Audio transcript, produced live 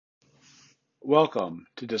Welcome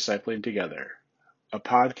to Discipling Together, a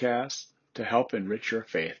podcast to help enrich your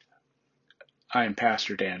faith. I am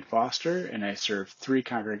Pastor Dan Foster, and I serve 3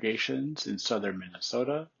 congregations in southern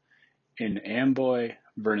Minnesota, in Amboy,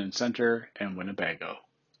 Vernon Center, and Winnebago.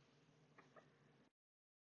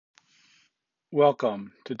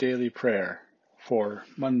 Welcome to Daily Prayer for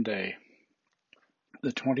Monday,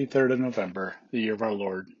 the 23rd of November, the year of our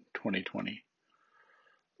Lord, 2020.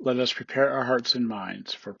 Let us prepare our hearts and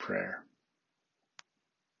minds for prayer.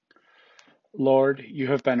 Lord, you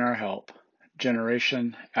have been our help,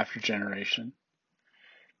 generation after generation.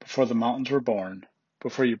 Before the mountains were born,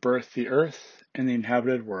 before you birthed the earth and the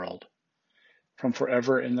inhabited world, from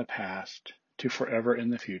forever in the past to forever in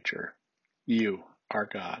the future, you are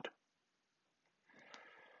God.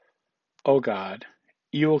 O God,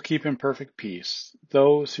 you will keep in perfect peace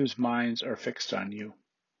those whose minds are fixed on you.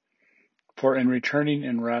 For in returning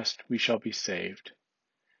in rest we shall be saved.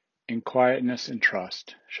 In quietness and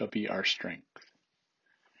trust shall be our strength.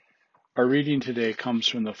 Our reading today comes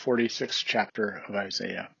from the 46th chapter of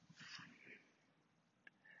Isaiah.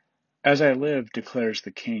 As I live, declares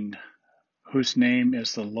the King, whose name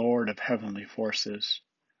is the Lord of heavenly forces,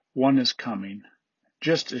 one is coming,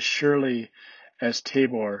 just as surely as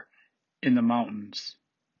Tabor in the mountains,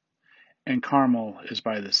 and Carmel is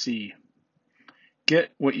by the sea.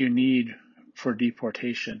 Get what you need for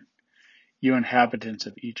deportation, you inhabitants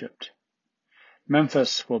of Egypt.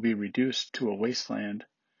 Memphis will be reduced to a wasteland,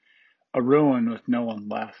 a ruin with no one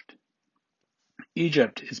left.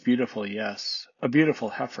 Egypt is beautiful, yes, a beautiful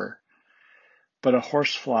heifer, but a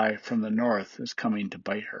horsefly from the north is coming to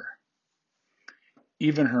bite her.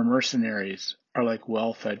 Even her mercenaries are like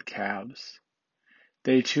well-fed calves.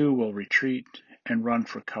 They too will retreat and run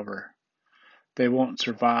for cover. They won't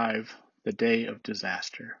survive the day of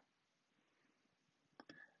disaster.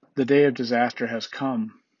 The day of disaster has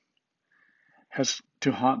come, has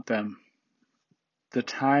to haunt them, the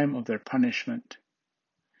time of their punishment,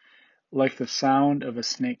 like the sound of a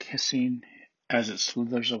snake hissing as it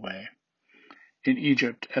slithers away. In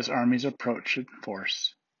Egypt, as armies approach in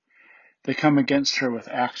force, they come against her with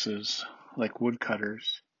axes like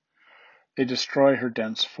woodcutters. They destroy her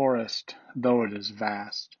dense forest, though it is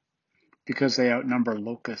vast, because they outnumber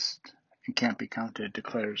locusts and can't be counted,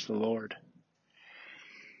 declares the Lord.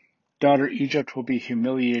 Daughter Egypt will be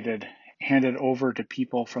humiliated, handed over to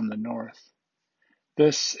people from the north.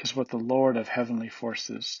 This is what the Lord of heavenly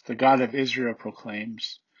forces, the God of Israel,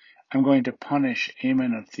 proclaims. I'm going to punish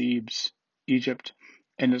Ammon of Thebes, Egypt,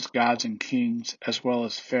 and its gods and kings, as well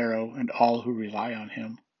as Pharaoh and all who rely on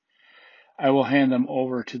him. I will hand them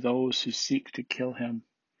over to those who seek to kill him,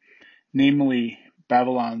 namely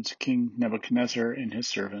Babylon's king Nebuchadnezzar and his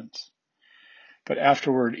servants. But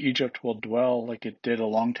afterward Egypt will dwell like it did a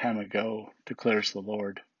long time ago, declares the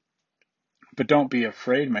Lord. But don't be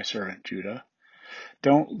afraid, my servant Judah.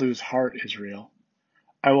 Don't lose heart, Israel.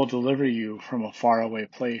 I will deliver you from a faraway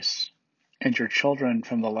place, and your children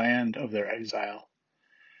from the land of their exile.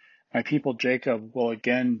 My people Jacob will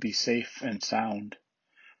again be safe and sound,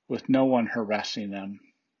 with no one harassing them.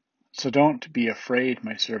 So don't be afraid,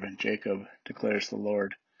 my servant Jacob, declares the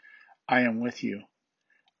Lord. I am with you.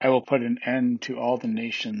 I will put an end to all the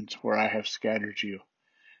nations where I have scattered you,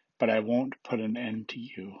 but I won't put an end to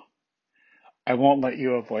you. I won't let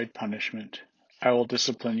you avoid punishment. I will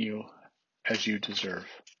discipline you as you deserve.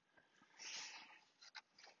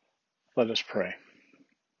 Let us pray.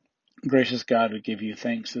 Gracious God, we give you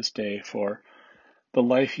thanks this day for the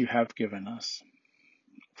life you have given us,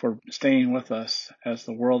 for staying with us as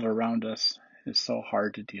the world around us is so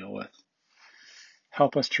hard to deal with.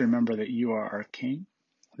 Help us to remember that you are our King,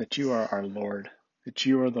 that you are our Lord, that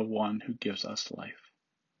you are the one who gives us life.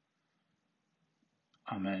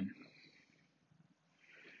 Amen.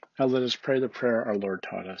 Now let us pray the prayer our Lord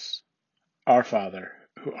taught us. Our Father,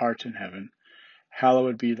 who art in heaven,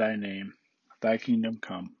 hallowed be thy name. Thy kingdom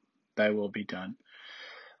come, thy will be done,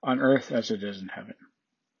 on earth as it is in heaven.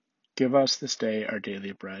 Give us this day our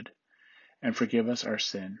daily bread, and forgive us our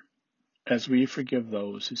sin, as we forgive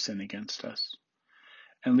those who sin against us.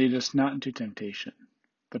 And lead us not into temptation,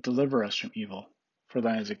 but deliver us from evil. For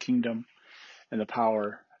thine is the kingdom, and the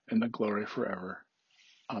power, and the glory forever.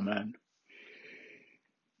 Amen.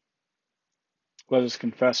 Let us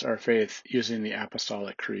confess our faith using the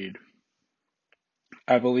Apostolic Creed.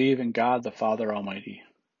 I believe in God the Father Almighty,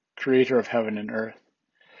 creator of heaven and earth.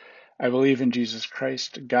 I believe in Jesus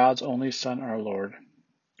Christ, God's only Son, our Lord,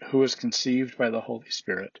 who was conceived by the Holy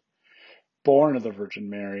Spirit, born of the Virgin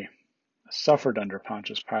Mary, suffered under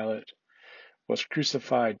Pontius Pilate, was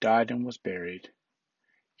crucified, died, and was buried.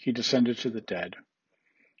 He descended to the dead.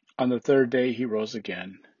 On the third day he rose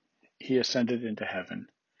again. he ascended into heaven,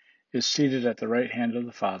 is seated at the right hand of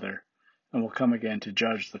the Father, and will come again to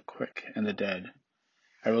judge the quick and the dead.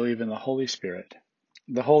 I believe in the Holy Spirit,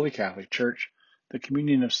 the Holy Catholic Church, the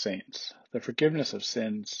communion of saints, the forgiveness of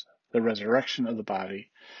sins, the resurrection of the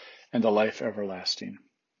body, and the life everlasting.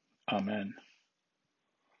 Amen.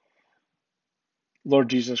 Lord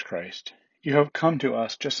Jesus Christ, you have come to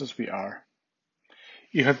us just as we are.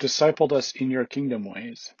 You have discipled us in your kingdom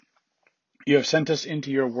ways. You have sent us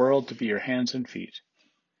into your world to be your hands and feet.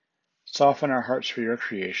 Soften our hearts for your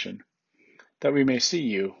creation, that we may see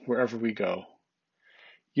you wherever we go.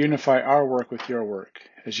 Unify our work with your work,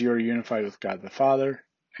 as you are unified with God the Father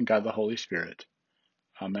and God the Holy Spirit.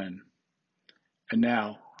 Amen. And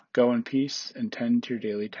now, go in peace and tend to your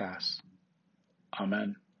daily tasks.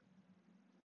 Amen.